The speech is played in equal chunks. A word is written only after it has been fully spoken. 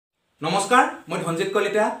নমস্কাৰ মই ধনজিত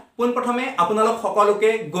কলিতা পোন প্ৰথমে আপোনালোক সকলোকে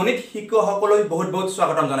গণিত শিক্ষকসকললৈ বহুত বহুত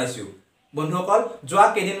স্বাগতম জনাইছো বন্ধুসকল যোৱা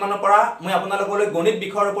কেইদিনমানৰ পৰা মই আপোনালোকলৈ গণিত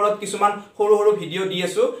বিষয়ৰ ওপৰত কিছুমান সৰু সৰু ভিডিঅ' দি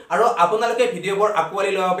আছো আৰু আপোনালোকে ভিডিঅ'বোৰ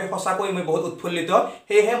আকোৱালি লোৱাৰ বাবে সঁচাকৈ মই বহুত উৎফুল্লিত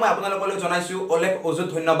হেহে মই আপোনালোকলৈ জনাইছো অলেখ অযুত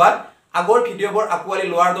ধন্যবাদ আগৰ ভিডিঅ'বোৰ আকোৱালি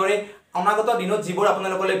লোৱাৰ দৰে অনাগত দিনত যিবোৰ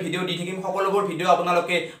আপোনালোকলৈ ভিডিঅ' দি থাকিম সকলোবোৰ ভিডিঅ'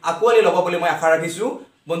 আপোনালোকে আকোৱালি ল'ব বুলি মই আশা ৰাখিছো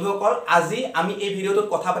বন্ধুসকল আজি আমি এই ভিডিঅ'টোত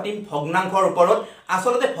কথা পাতিম ভগ্নাংশৰ ওপৰত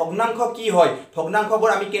আসলতে ভগ্নাংশ কি হয় ভগ্নাংশবোৰ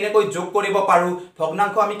আমি কেনেকৈ যোগ কৰিব পাৰো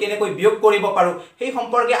ভগ্নাংশ আমি কেনেকৈ বিয়োগ কৰিব পাৰো সেই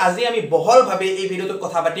সম্পৰ্কে আজি আমি বহলভাৱে এই ভিডিঅ'টোত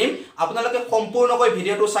কথা পাতিম আপোনালোকে সম্পূৰ্ণকৈ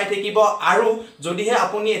ভিডিঅ'টো চাই থাকিব আৰু যদিহে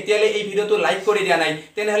আপুনি এতিয়ালৈ এই ভিডিঅ'টো লাইক কৰি দিয়া নাই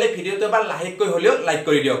তেনেহলে ভিডিঅ'টো এবাৰ লাহেকৈ হলেও লাইক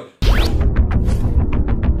কৰি দিয়ক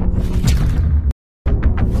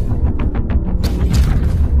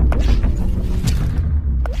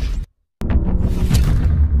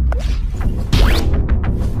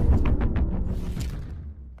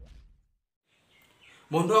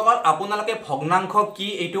বন্ধুসকল আপোনালোকে ভগ্নাংশ কি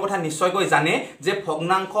এইটো কথা নিশ্চয়কৈ জানে যে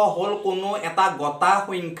ভগ্নাংশ হল কোনো এটা গতা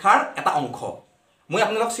সংখ্যাৰ এটা অংশ মই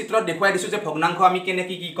আপোনালোক চিত্ৰত দেখুৱাই দিছো যে ভগ্নাংশ আমি কেনে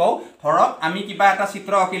কি কও ধৰক আমি কিবা এটা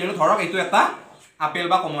চিত্ৰ আঁকিলো ধৰক এইটো এটা আপেল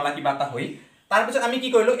বা কমলা কিবা এটা হৈ তাৰ পিছত আমি কি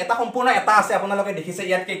কৰিলো এটা সম্পূৰ্ণ এটা আছে আপোনালোকে দেখিছে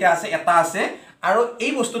ইয়াত কেইটা আছে এটা আছে আৰু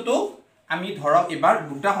এই বস্তুটো আমি ধৰক এবাৰ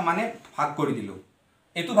দুটা সমানে ভাগ কৰি দিলো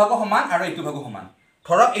এইটো ভাগ সমান আৰু এইটো ভাগ সমান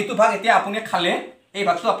ধৰক এইটো ভাগ এতিয়া আপুনি খালে এই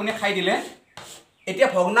ভাগটো আপুনি খাই দিলে এতিয়া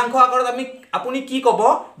ভগ্নাংশ আকাৰত আপুনি কি কব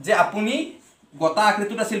যে আপুনি গতা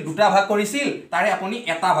আকৃতিত আছিল দুটা ভাগ কৰিছিল তাৰে আপুনি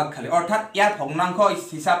এটা ভাগ খালে অৰ্থাৎ ইয়াৰ ভগ্নাংশ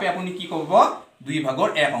হিচাপে আপুনি কি কব দুই ভাগৰ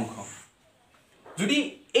এক অংশ যদি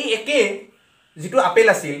এই একে যেটো আপেল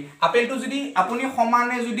আছিল আপেলটো যদি আপুনি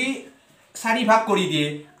সমানে যদি 4 ভাগ কৰি দিয়ে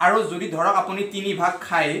আৰু যদি ধৰক আপুনি 3 ভাগ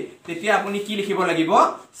খায় তেতিয়া আপুনি কি লিখিব লাগিব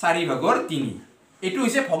 4 ভাগৰ 3 এটো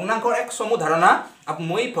হৈছে ভগ্নাংশৰ এক সমু ধাৰণা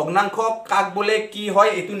মই ভগ্নাংশ কাক বলে কি হয়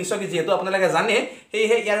এটো নিশ্চয় যেহেতু আপোনালোকে জানে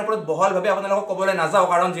হেহে ইয়াৰ ওপৰত বহলভাৱে আপোনালোকক কবলৈ নাযাও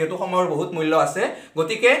কাৰণ যেহেতু সময়ৰ বহুত মূল্য আছে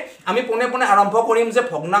গতিকে আমি পুনে পুনে আৰম্ভ কৰিম যে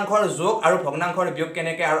ভগ্নাংশৰ যোগ আৰু ভগ্নাংশৰ বিয়োগ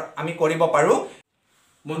কেনেকৈ আমি কৰিব পাৰো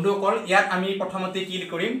বন্ধুসকল ইয়াত আমি প্ৰথমতে কি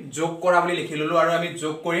কৰিম যোগ কৰা বুলি লিখি ললো আৰু আমি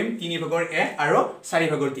যোগ কৰিম 3 ভাগৰ 1 আৰু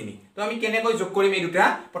 4 ভাগৰ 3 তো আমি কেনেকৈ যোগ কৰিম এই দুটা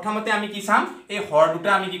প্ৰথমতে আমি কি চাম এই হৰ দুটা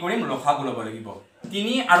আমি কি কৰিম লসাগু ল'ব লাগিব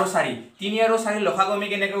 3 আৰু 4 লসাগু আমি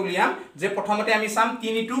কেনেকৈ উলিয়াম যে প্ৰথমতে আমি চাম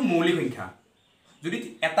 3 টো মৌলিক সংখ্যা যদি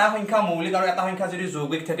এটা সংখ্যা মৌলিক আৰু এটা সংখ্যা যদি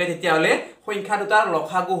যৌগিক থাকে তেতিয়া হলে সংখ্যা দুটাৰ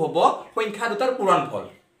লসাগু হ'ব সংখ্যা দুটাৰ পূৰণফল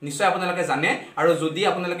নিশ্চয় আপোনালোকে জানে আৰু যদি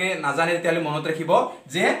আপোনালোকে নাজানে তেতিয়া মনত ৰাখিব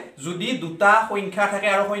যে যদি দুটা সংখ্যা থাকে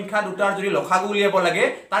আৰু সংখ্যা দুটাৰ যদি লসাগু উলিয়াব লাগে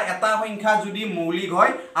তাৰ এটা সংখ্যা যদি মৌলিক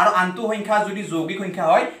হয় আৰু আনটো সংখ্যা যদি যৌগিক সংখ্যা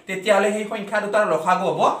হয় তেতিয়া হলে সেই সংখ্যা দুটাৰ লসাগু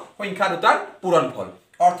হ'ব সংখ্যা দুটাৰ পূৰণফল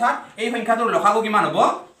অৰ্থাৎ এই সংখ্যাটোৰ লসাগু কিমান হ'ব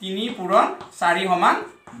 3 পূৰণ 4 সমান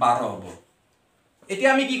 12 হ'ব এতিয়া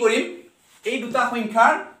আমি কি কৰিম এই দুটা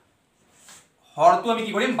সংখ্যাৰ হৰটো আমি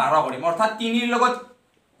কি কৰিম 12 কৰিম অৰ্থাৎ 3 ৰ লগত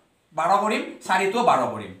 12 কৰিম 4 টো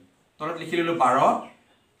 12 কৰিম তলত লিখি ললো 12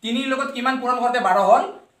 3 ৰ লগত কিমান পূৰণ কৰতে 12 হল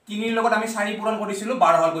 3 ৰ লগত আমি 4 পূৰণ কৰিছিলো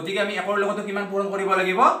 12 হল গতিকে আমি 1 ৰ লগত কিমান পূৰণ কৰিব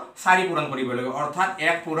লাগিব 4 পূৰণ কৰিব লাগিব অৰ্থাৎ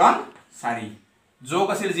 1 পূৰণ 4 যোগ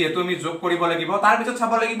আছিল যেহেতু আমি যোগ কৰিব লাগিব তাৰ পিছত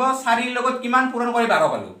চাব লাগিব 4 ৰ লগত কিমান পূৰণ কৰি 12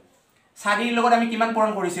 পালো 4 ৰ লগত আমি কিমান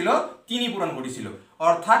পূৰণ কৰিছিলো 3 পূৰণ কৰিছিলো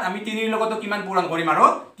অৰ্থাৎ আমি 3 ৰ লগতো কিমান পূৰণ কৰিম আৰু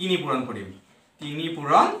 3 পূৰণ কৰিম 3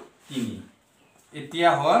 পূৰণ 3 এতিয়া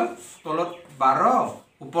হল তলত 12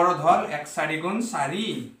 ওপৰত হল 1 4 গুণ 4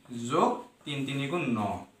 যোগ 3 3 গুণ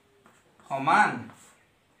 9 সমান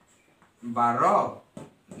 12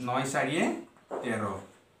 9 4 13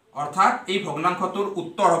 অৰ্থাৎ এই ভগ্নাংশটোৰ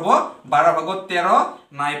উত্তৰ হ'ব 12 ভাগত 13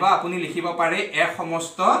 নাইবা আপুনি লিখিব পাৰে 1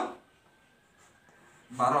 সমস্ত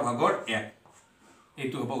 12 ভাগৰ 1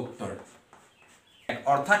 এইটো হ'ব উত্তৰ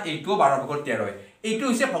অৰ্থাৎ এইটো 12 ভাগৰ 13 এইটো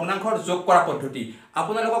হৈছে ভগ্নাংশৰ যোগ কৰা পদ্ধতি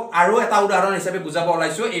আপোনালোকক আৰু এটা উদাহৰণ হিচাপে বুজাব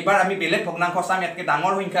ওলাইছো এবাৰ আমি বেলেগ ভগ্নাংশ চাম ইয়াতকে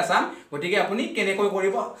ডাঙৰ সংখ্যা চাম গতিকে আপুনি কেনেকৈ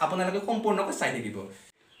কৰিব আপোনালোকে সম্পূৰ্ণকৈ চাই থাকিব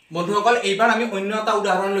বন্ধুসকল এইবাৰ আমি অন্য এটা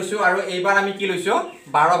উদাহৰণ লৈছো আৰু এইবাৰ আমি কি লৈছো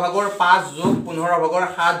 12 ভাগৰ 5 যোগ 15 ভাগৰ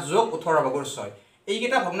 7 যোগ 18 ভাগৰ 6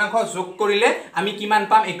 এইকেইটা ভগ্নাংশ যোগ কৰিলে আমি কিমান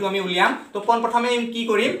পাম এইটো আমি উলিয়াম তো প্ৰথমে কি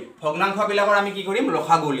কৰিম ভগ্নাংশ বিলাকৰ আমি কি কৰিম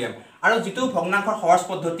লসাগু উলিয়াম আৰু যেটো ভগ্নাংশৰ সহজ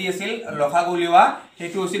পদ্ধতি আছিল লসাগু উলিওৱা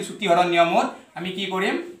সেইটো আছিল চুটি হৰণ নিয়মত আমি কি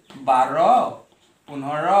কৰিম 12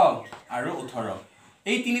 15 আৰু 18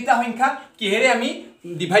 এই তিনিটা সংখ্যা কিহেৰে আমি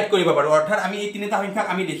ডিভাইড কৰিব পাৰো অৰ্থাৎ আমি এই তিনিটা সংখ্যাক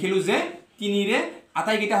আমি দেখিলো যে 3 ৰে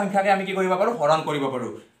আটাইকেইটা সংখ্যাকে আমি কি কৰিব পাৰো হৰণ কৰিব পাৰো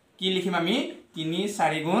কি লিখিম আমি 3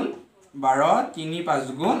 4 গুণ 12 3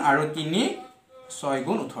 5 গুণ আৰু 3 6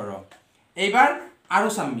 গুণ 18 এইবাৰ আৰু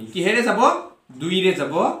চামি কিহেৰে যাব 2 ৰে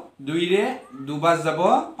যাব 2 ৰে দুবাৰ যাব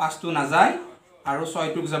 5 টো নাযায় আৰু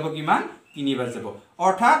 6 টোক যাব কিমান 3 বাৰ যাব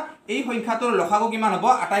অৰ্থাৎ এই সংখ্যাটোৰ লসাগু কিমান হ'ব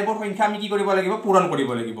আটাইবোৰ সংখ্যা আমি কি কৰিব লাগিব পূৰণ কৰিব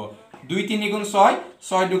লাগিব 2 3 গুণ 6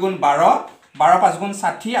 6 2 গুণ 12 12 5 গুণ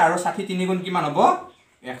 60 আৰু 60 3 গুণ কিমান হ'ব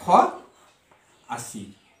 180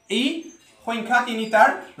 এই সংখ্যা তিনিটাৰ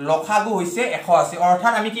লসাগু হৈছে 180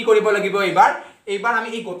 অৰ্থাৎ আমি কি কৰিব লাগিব এইবাৰ আমি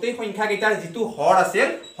এই গোটেই সংখ্যা কেইটাৰ যেটো হৰ আছে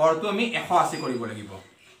হৰটো আমি 180 কৰিব লাগিব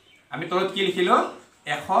আমি তলত কি লিখিলো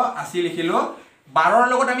 180 লিখিলো 12 ৰ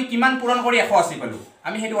লগত আমি কিমান পূৰণ কৰি 180 পালো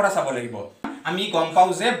আমি হেতু কথা চাব লাগিব আমি গম পাও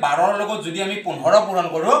যে 12 ৰ লগত যদি আমি 15 পূৰণ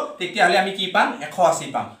কৰো তেতিয়া হলে আমি কি পাম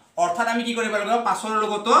 180 পাম অৰ্থাৎ আমি কি কৰিব লাগিব 5 ৰ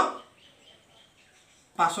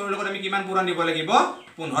লগত আমি কিমান পূৰণ দিব লাগিব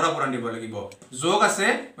 15 পূৰণ দিব লাগিব যোগ আছে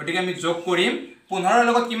গতিকে আমি যোগ কৰিম 15 ৰ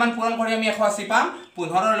লগত কিমান পূৰণ কৰি আমি 180 পাম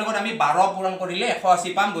 15 ৰ লগত আমি 12 পূৰণ কৰিলে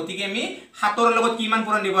 180 পাম গতিকে আমি 7 ৰ লগত কিমান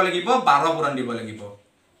পূৰণ দিব লাগিব 12 পূৰণ দিব লাগিব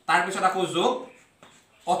তাৰ পিছত আকৌ যোগ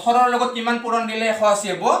 18 ৰ লগত কিমান পূৰণ দিলে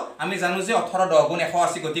 180 হ'ব আমি জানো যে 18 10 গুণ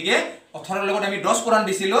 180 গতিকে 18 ৰ লগত আমি 10 পূৰণ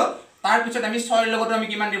দিছিলো তাৰ পিছত আমি 6 ৰ লগত আমি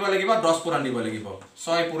কিমান দিব লাগিব 10 পূৰণ দিব লাগিব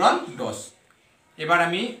 6 পূৰণ 10 এবাৰ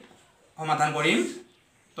আমি সমাধান কৰিম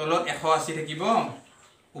তলত 180 থাকিব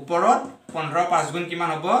ওপৰত 15 5 গুণ কিমান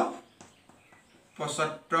হ'ব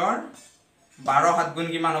 75 12 7 গুণ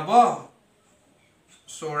কিমান হ'ব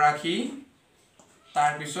 84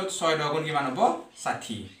 তাৰ পিছত 6 10 গুণ কিমান হ'ব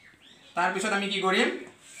 60 তাৰ পিছত আমি কি কৰিম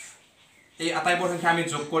এই আটাইবোৰ সংখ্যা আমি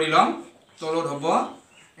যোগ কৰি লম তলত হ'ব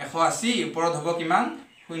 180 ওপৰত হ'ব কিমান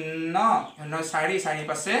 0 0 4 4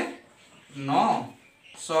 পাছে 9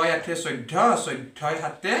 6 8 14 14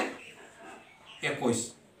 7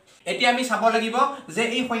 21 এতিয়া আমি চাব লাগিব যে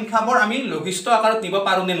এই সংখ্যাবোৰ আমি লঘিষ্ঠ আকাৰত নিব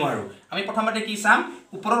পাৰো নে নোৱাৰো আমি প্ৰথমতে কি চাম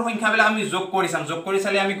ওপৰৰ সংখ্যাবিলাক আমি যোগ কৰি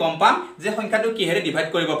চালে আমি গম পাম যে সংখ্যাটো কিহেৰে ডিভাইড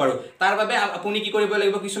কৰিব পাৰো তাৰ বাবে আপুনি কি কৰিব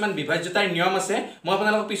লাগিব কিছুমান বিভাজ্যতাৰ নিয়ম আছে মই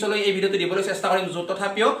আপোনালোকক পিছলৈ এই ভিডিওটো দিবলৈ চেষ্টা কৰিম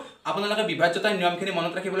তথাপিও আপোনালোকে বিভাজ্যতাৰ নিয়মখিনি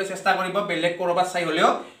মনত ৰাখিবলৈ চেষ্টা কৰিব বেলেগ কৰবাত চাই হলেও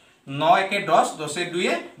 9 1 10 10 2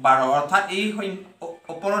 12 অৰ্থাৎ এই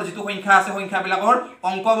ওপৰৰ যেটো সংখ্যা আছে সংখ্যাবিলাকৰ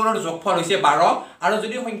অংকবোৰৰ যোগফল হৈছে 12 আৰু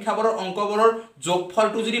যদি সংখ্যাবোৰৰ অংকবোৰৰ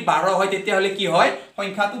যোগফলটো যদি 12 হয় তেতিয়া হলে কি হয়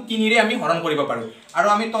সংখ্যাটো 3 ৰে আমি হৰণ কৰিব পাৰো আৰু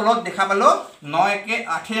আমি তলত দেখা পালো 9 1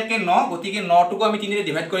 8 1 9 গতিকে 9 টোক আমি 3 ৰে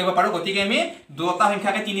ডিভাইড কৰিব পাৰো গতিকে আমি দুটা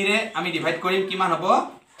সংখ্যাকে 3 ৰে আমি ডিভাইড কৰিম কিমান হ'ব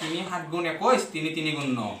 3 7 গুণ 21 3 3 গুণ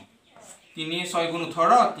 9 3 6 গুণ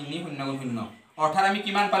 18 3 0 গুণ 0 অৰ্থাৎ আমি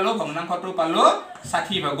কিমান পালো ভগ্নাংশটো পালো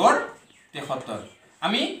 60 ভাগৰ 73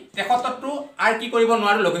 আমি 73 টো আৰ কি কৰিব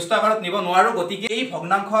নোৱাৰো লঘিষ্ঠ আকাৰত নিব নোৱাৰো গতিকে এই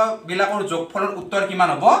ভগ্নাংশ বিলাকৰ যোগফলৰ উত্তৰ কিমান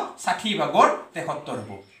হ'ব 60 ভাগৰ 73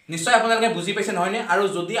 হ'ব নিশ্চয় আপোনালোকে বুজি পাইছে নহয়নে আৰু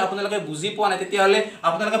যদি আপোনালোকে বুজি পোৱা নাই তেতিয়া হলে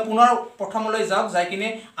আপোনালোকে পুনৰ প্ৰথমলৈ যাওক যাই কিনে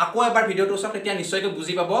আকৌ এবাৰ ভিডিওটো চাওক তেতিয়া নিশ্চয়কৈ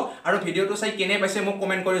বুজি পাব আৰু ভিডিওটো চাই কেনে পাইছে মোক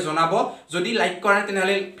কমেন্ট কৰি জনাব যদি লাইক কৰে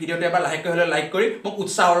তেনেহলে ভিডিওটো এবাৰ লাইক কৰি হলে লাইক কৰি মোক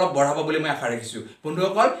উৎসাহ অলপ বঢ়াব বুলি মই আশা ৰাখিছো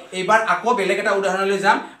বন্ধুসকল এইবাৰ আকৌ বেলেগ এটা উদাহৰণলৈ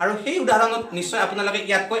যাম আৰু সেই উদাহৰণত নিশ্চয় আপোনালোকে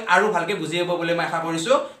ইয়াতকৈ আৰু ভালকৈ বুজি পাব বুলি মই আশা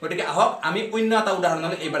কৰিছো গতিকে আহক আমি অন্য এটা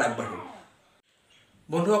উদাহৰণলৈ এইবাৰ আগবাঢ়ো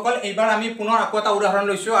বন্ধুসকল এইবাৰ আমি পুনৰ আকৌ এটা উদাহৰণ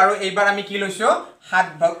লৈছো আৰু এইবাৰ আমি কি লৈছো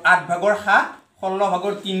 8 ভাগৰ 7 16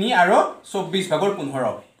 ভাগৰ 3 আৰু 24 ভাগৰ 15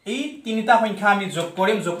 এই তিনিটা সংখ্যা আমি যোগ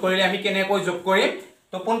কৰিলে আমি কেনেকৈ যোগ কৰিম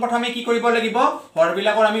তো পোন প্ৰথমে কি কৰিব লাগিব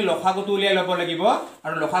হৰবিলাকৰ আমি লসাগুটো উলিয়াই ল'ব লাগিব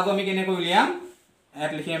আৰু লসাগু আমি কেনেকৈ উলিয়াম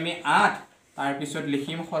ইয়াত লিখিম আমি 8 তাৰ পিছত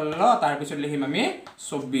লিখিম 16 তাৰ পিছত লিখিম আমি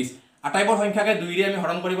 24 আটাইবোৰ সংখ্যাকে 2 ৰে আমি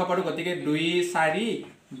হৰণ কৰিব পাৰো গতিকে 2 4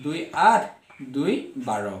 2 8 2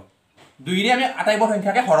 12 2 ৰে আমি আটাইবোৰ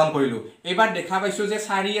সংখ্যাকে হৰণ কৰিলো এবাৰ দেখা পাইছো যে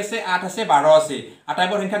 4 আছে 8 আছে 12 আছে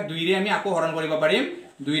আটাইবোৰ সংখ্যাক 2 ৰে আমি আকৌ হৰণ কৰিব পাৰিম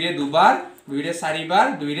 2 ৰে দুবাৰ 2 ৰে 4 বাৰ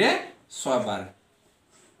 2 ৰে 6 বাৰ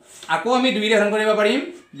আকৌ আমি 2 ৰে হৰণ কৰিব পাৰিম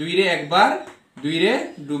 2 ৰে একবাৰ 2 ৰে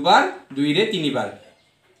দুবাৰ 2 ৰে তিনিবাৰ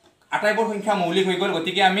আটাইবোৰ সংখ্যা মৌলিক হৈ গল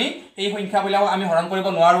গতিকে আমি এই সংখ্যাবিলাক আমি হৰণ কৰিব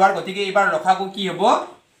নোৱাৰো আৰু গতিকে এবাৰ লসাগু কি হ'ব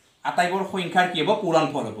আটাইবোৰ সংখ্যাৰ কি হ'ব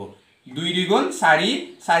পূৰণফল হ'ব 2 2 গুণ 4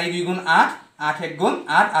 4 2 গুণ 8 8 1 গুণ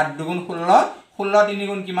 8 8 2 গুণ 16 16 3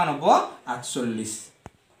 গুণ কিমান হ'ব 48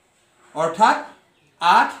 অৰ্থাৎ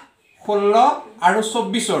 8 16 আৰু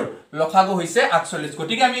 24 ৰ লসাগু হৈছে 48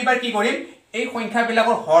 গতিকে আমি এবাৰ কি কৰিম এই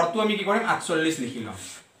সংখ্যাবিলাকৰ হৰটো আমি কি কৰিম 48 লিখি লম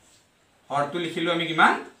হৰটো লিখিলো আমি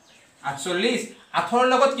কিমান 48 8 ৰ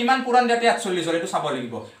লগত কিমান পূৰণ দিয়াতে 48 হল এটো চাব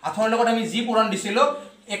লাগিব 8 ৰ লগত আমি যি পূৰণ দিছিলো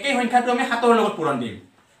একেই সংখ্যাটো আমি 7 ৰ লগত পূৰণ দিম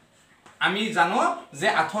আমি জানো যে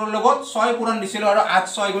 8 ৰ লগত 6 পূৰণ দিছিলো আৰু 8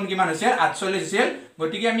 6 গুণ কিমান হৈছে 48 হৈছিল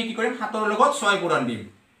গতিকে আমি কি কৰিম 7 ৰ লগত 6 পূৰণ দিম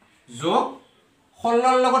যোগ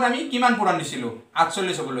 16 ৰ লগত আমি কিমান পূৰণ দিছিলো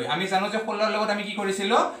 48 হবলৈ আমি জানো যে 16 ৰ লগত আমি কি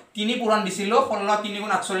কৰিছিলো 3 পূৰণ দিছিলো 16 3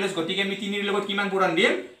 গুণ 48 গতিকে আমি 3 ৰ লগত কিমান পূৰণ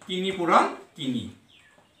দিম 3 পূৰণ 3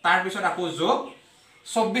 তাৰ পিছত আকৌ যোগ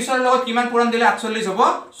 24 ৰ লগত কিমান পূৰণ দিলে 48 হ'ব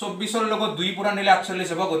 24 ৰ লগত 2 পূৰণ দিলে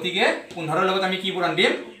 48 হ'ব গতিকে 15 ৰ লগত আমি কি পূৰণ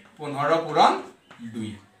দিম 15 পূৰণ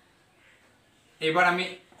 2 এবাৰ আমি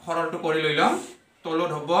সৰলটো কৰি লৈ লম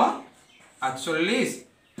তলত হ'ব 48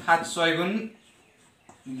 7 6 গুণ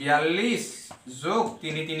 42 যোগ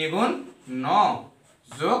 3 3 গুণ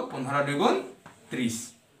 9 যোগ 15 2 গুণ 30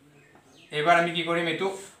 এবাৰ আমি কি কৰিম এটো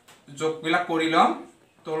যোগবিলাক কৰি লম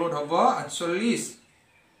তলত হ'ব 48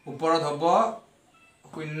 ওপৰত হ'ব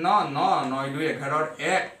 0 9 9 2 11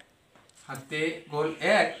 1 হাতে গল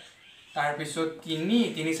 1 তাৰ পিছত 3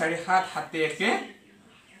 3 4 7 হাতে 1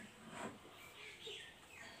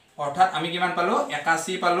 অৰ্থাৎ আমি কিমান পালো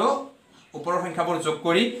 81 পালো ওপৰৰ সংখ্যাবোৰ যোগ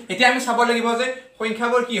কৰি এতিয়া আমি চাব লাগিব যে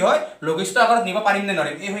সংখ্যাবোৰ কি হয় লঘিষ্ঠ আকাৰত নিব পাৰিম নে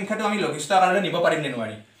নোৱাৰিম এই সংখ্যাটো আমি লঘিষ্ঠ আকাৰলৈ নিব পাৰিম নে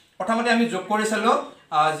নোৱাৰিম প্ৰথমতে আমি যোগ কৰি চালো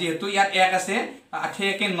যেহেতু ইয়াত 1 আছে 8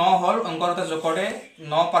 1 9 হল অংকৰতে যোগ কৰে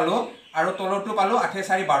 9 পালো আৰু তলৰটো পালো 8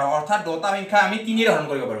 4 12 অৰ্থাৎ দুটা সংখ্যা আমি 3 ৰে হৰণ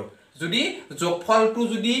কৰিব পাৰো যদি যোগফলটো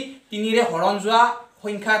যদি 3 ৰে হৰণ যোৱা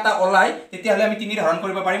সংখ্যা এটা ওলাই তেতিয়া হলে আমি 3 ৰে হৰণ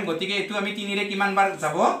কৰিব পাৰিম গতিকে এটো আমি 3 ৰে কিমান বাৰ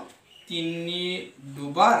যাব 3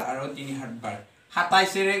 দুবাৰ আৰু 3 7 বাৰ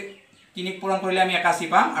 27 ৰে 3 পূৰণ কৰিলে আমি 81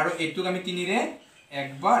 পাম আৰু এটুক আমি 3 ৰে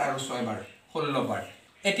একবাৰ আৰু 6 বাৰ 16 বাৰ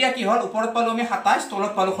এতিয়া কি হল ওপৰত পালো আমি 27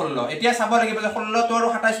 তলত পালো 16 এতিয়া চাব লাগিব যে 16 টো আৰু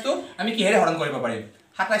 27 টো আমি কিহেৰে হৰণ কৰিব পাৰিম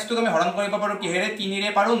 27 টোক আমি হৰণ কৰিব পাৰো কিহেৰে 3 ৰে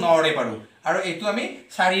পাৰো 9 ৰে পাৰো আৰু এটো আমি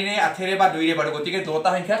 4 ৰে 8 ৰে বা 2 ৰে পাৰো গতিকে দুটা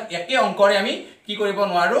সংখ্যা একে অংকৰে আমি কি কৰিব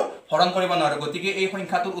নোৱাৰো হৰণ কৰিব নোৱাৰো গতিকে এই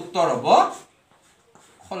সংখ্যাটোৰ উত্তৰ হ'ব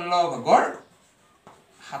 16 ভাগৰ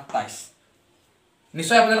 27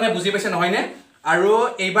 নিশ্চয় আপোনালোকে বুজি পাইছে নহয় নে আৰু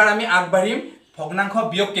এইবাৰ আমি আগবাঢ়িম ভগ্নাংশ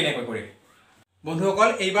বিয়োগ কেনেকৈ কৰিম বন্ধুসকল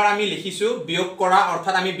এইবাৰ আমি লিখিছো বিয়োগ কৰা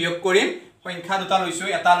অৰ্থাৎ আমি বিয়োগ কৰিম সংখ্যা দুটা লৈছো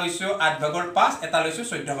এটা লৈছো 8 ভাগৰ 5 এটা লৈছো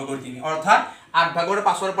 14 ভাগৰ 3 অৰ্থাৎ 8 ভাগৰ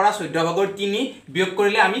 5 ৰ পৰা 14 ভাগৰ 3 বিয়োগ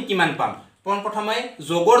কৰিলে আমি কিমান পাম প্ৰথমে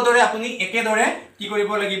যোগৰ দৰে আপুনি একেদৰে কি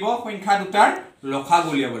কৰিব লাগিব সংখ্যা দুটাৰ লসাগু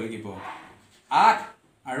উলিয়াব লাগিব 8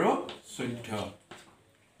 আৰু 14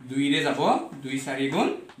 2 ৰে যাব 2 4 গুণ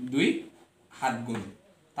 2 7 গুণ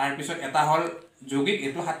তাৰ পিছত এটা হল যৌগিক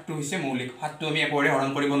এটো 7 টো হৈছে মৌলিক 7 টো আমি একৰে হৰণ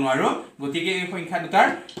কৰিব নোৱাৰো গতিকে এই সংখ্যা দুটাৰ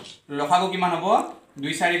লসাগু কিমান হ'ব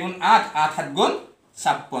 2 4 গুণ 8 8 7 গুণ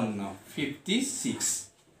 56 56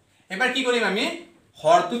 এবাৰ কি কৰিম আমি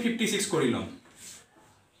হৰটো 56 কৰি লম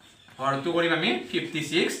হৰটো কৰিম আমি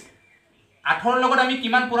 56 8 ৰ লগত আমি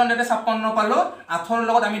কিমান পূৰণ দিতে 56 পালো 8 ৰ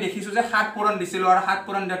লগত আমি দেখিছো যে 7 পূৰণ দিছিল আৰু 7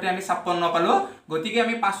 পূৰণ দিতে আমি 56 পালো গতিকে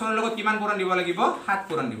আমি 5 ৰ লগত কিমান পূৰণ দিব লাগিব 7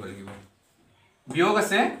 পূৰণ দিব লাগিব বিয়োগ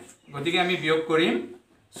আছে গতিকে আমি বিয়োগ কৰিম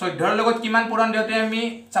 14 ৰ লগত কিমান পূৰণ দিতে আমি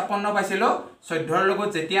 56 পাইছিলো 14 ৰ লগত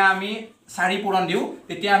যেতিয়া আমি 4 পূৰণ দিও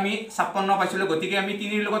তেতিয়া আমি 56 পাইছিলো গতিকে আমি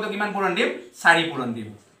 3 ৰ লগত কিমান পূৰণ দিম 4 পূৰণ দিম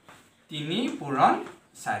 3 পূৰণ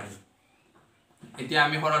 4 এতিয়া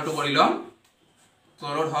আমি হৰটো কৰি লম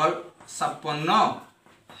তলত হল 56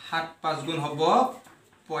 7 5 গুণ হ'ব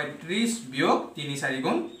 35 বিয়োগ 3 4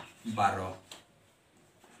 গুণ 12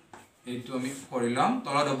 এইটো আমি কৰি লম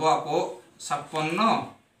তলত হ'ব আকৌ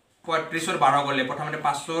 56 35 ৰ 12 গলে প্ৰথমতে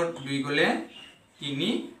 5 ৰ 2 গলে 3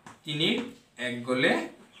 3 1 গলে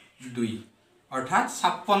 2 অৰ্থাৎ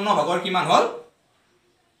 56 ভাগৰ কিমান হল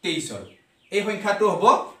 23 হল এই সংখ্যাটো হ'ব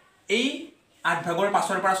এই 8 ভাগৰ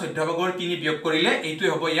 5 ৰ পৰা 14 ভাগৰ 3 বিয়োগ কৰিলে এইটোই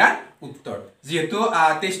হ'ব ইয়াৰ উত্তৰ যেহেতু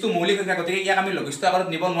 23 টো মৌলিক সংখ্যা গতিকে ইয়াক আমি লঘিষ্ঠ আকাৰত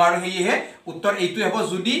নিব নোৱাৰো হেয়ে উত্তৰ এইটোই হ'ব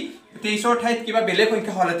যদি 23 ৰ ঠাইত কিবা বেলেগ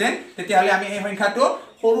সংখ্যা হলতেন তেতিয়া হলে আমি এই সংখ্যাটো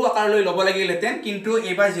সৰু আকাৰলৈ লব লাগিলতেন কিন্তু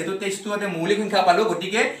এবাৰ যেহেতু 23 টো এটা মৌলিক সংখ্যা পালো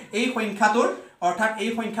গতিকে এই সংখ্যাটোৰ অৰ্থাৎ এই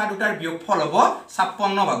সংখ্যা দুটাৰ বিয়োগফল হ'ব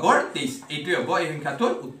 56 ভাগৰ 23 এইটোই হ'ব এই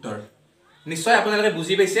সংখ্যাটোৰ উত্তৰ নিশ্চয় আপোনালোকে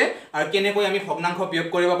বুজি পাইছে আৰু কেনেকৈ আমি ভগ্নাংশ বিয়োগ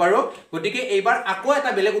কৰিব পাৰো গতিকে এইবাৰ আকৌ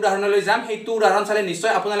এটা বেলেগ উদাহৰণলৈ যাম হেতু উদাহৰণ চালে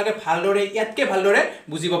নিশ্চয় আপোনালোকে ভালদৰে ইয়াতকে ভালদৰে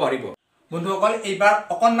বুজিব পাৰিব বন্ধুসকল এইবাৰ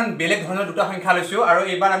অকনমান বেলেগ ধৰণৰ দুটা সংখ্যা লৈছো আৰু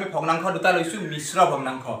এইবাৰ আমি ভগ্নাংশ দুটা লৈছো মিশ্ৰ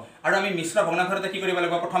ভগ্নাংশ আৰু আমি মিশ্ৰ ভগ্নাংশতে কি কৰিব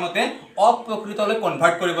লাগিব প্ৰথমতে অপ্ৰকৃতলৈ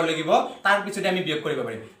কনভাৰ্ট কৰিব লাগিব তাৰ পিছতে আমি বিয়োগ কৰিব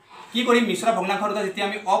পাৰিম কি কৰিম মিশ্ৰ ভগ্নাংশ দুটা যেতিয়া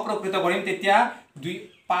আমি অপ্ৰকৃত কৰিম তেতিয়া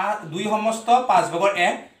 2 সমস্ত 5 ভাগৰ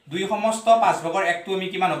 1 2 সমস্ত 5 ভাগৰ 1 টো আমি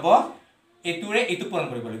কিমান হ'ব এতুৰে এতু পূৰণ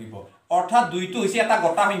কৰিব লাগিব অৰ্থাৎ 2 টো হৈছে এটা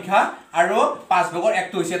গটা সংখ্যা আৰু 5 ভাগৰ 1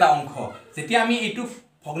 টো হৈছে এটা অংশ যেতিয়া আমি এতু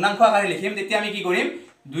ভগ্নাংশ আকাৰে লিখিম তেতিয়া আমি কি কৰিম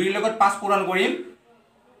 2 ৰ লগত 5 পূৰণ কৰিম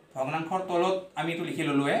ভগ্নাংশৰ তলত আমি এতু লিখি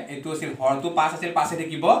ললোৱে এতু আছিল হৰটো 5 আছিল 5 এ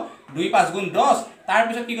থাকিব 2 5 গুণ 10 তাৰ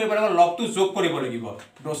পিছত কি কৰিব লাগিব লবটো যোগ কৰিব লাগিব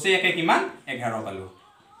 10 এ একে কিমান 11 পালো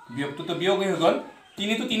বিয়োগটো তো বিয়োগ হৈ গল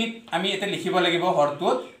 3 to 3 আমি এটা লিখিব লাগিব হৰটো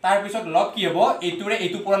তাৰ পিছত লব কি হ'ব এতুৰে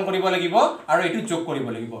এতু পূৰণ কৰিব লাগিব আৰু এতু যোগ কৰিব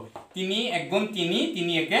লাগিব 3 1 গুণ 3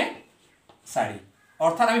 3 1 4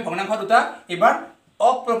 অৰ্থাৎ আমি ভগ্নাংশ দুটা এবাৰ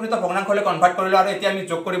অপ্ৰকৃত ভগ্নাংশলৈ কনভাৰ্ট কৰিলো আৰু এতিয়া আমি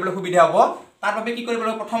যোগ কৰিবলৈ সুবিধা হ'ব তাৰ বাবে কি কৰিব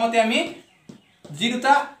লাগিব প্ৰথমতে আমি যি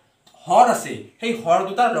দুটা হৰ আছে সেই হৰ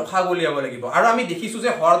দুটা লসাগু উলিয়াব লাগিব আৰু আমি দেখিছো যে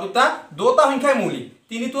হৰ দুটা সংখ্যাই মৌলিক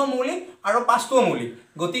 3 টো মৌলিক আৰু 5 টো মৌলিক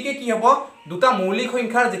গতিকে কি হ'ব দুটা মৌলিক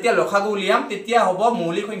সংখ্যাৰ যেতিয়া লসাগু উলিয়াম তেতিয়া হ'ব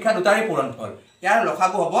মৌলিক সংখ্যা দুটাৰে পূৰণফল ইয়াৰ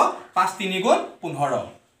লসাগু হ'ব 5 3 গুণ 15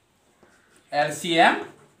 LCM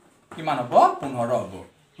কিমান হ'ব 15 হ'ব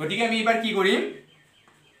গতিকে আমি এবাৰ কি কৰিম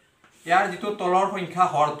ইয়াৰ যেটো তলৰ সংখ্যা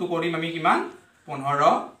হৰটো কৰিম আমি কিমান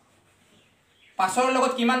 15 5ৰ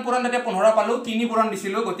লগত কিমান পূৰণ দিতে 15 পালো 3 পূৰণ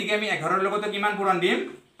দিছিলো গতিকে আমি 11ৰ লগতে কিমান পূৰণ দিম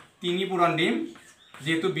 3 পূৰণ দিম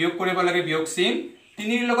যেহেতু বিয়োগ কৰিব লাগে বিয়োগ চিন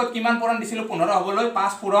 3ৰ লগত কিমান পূৰণ দিছিলো 15 হবলৈ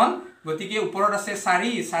 5 পূৰণ গতিকে ওপৰত আছে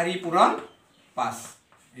 4 পূৰণ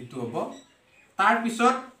 5 এটো হ'ব তাৰ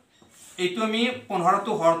পিছত এইটো আমি 15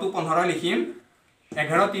 টো হৰটো 15 লিখিম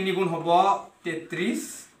 11 3 গুণ হ'ব 33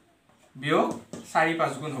 বিয়োগ 4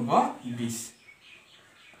 5 গুণ হ'ব 20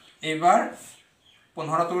 এবাৰ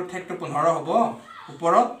 15 টোৰ ঠাইত 15 হ'ব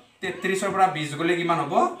ওপৰত 33 ৰ পৰা 20 গলে কিমান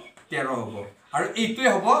হ'ব 13 হ'ব আৰু এইটোৱে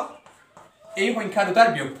হ'ব এই সংখ্যা দুটাৰ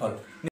বিয়োগফল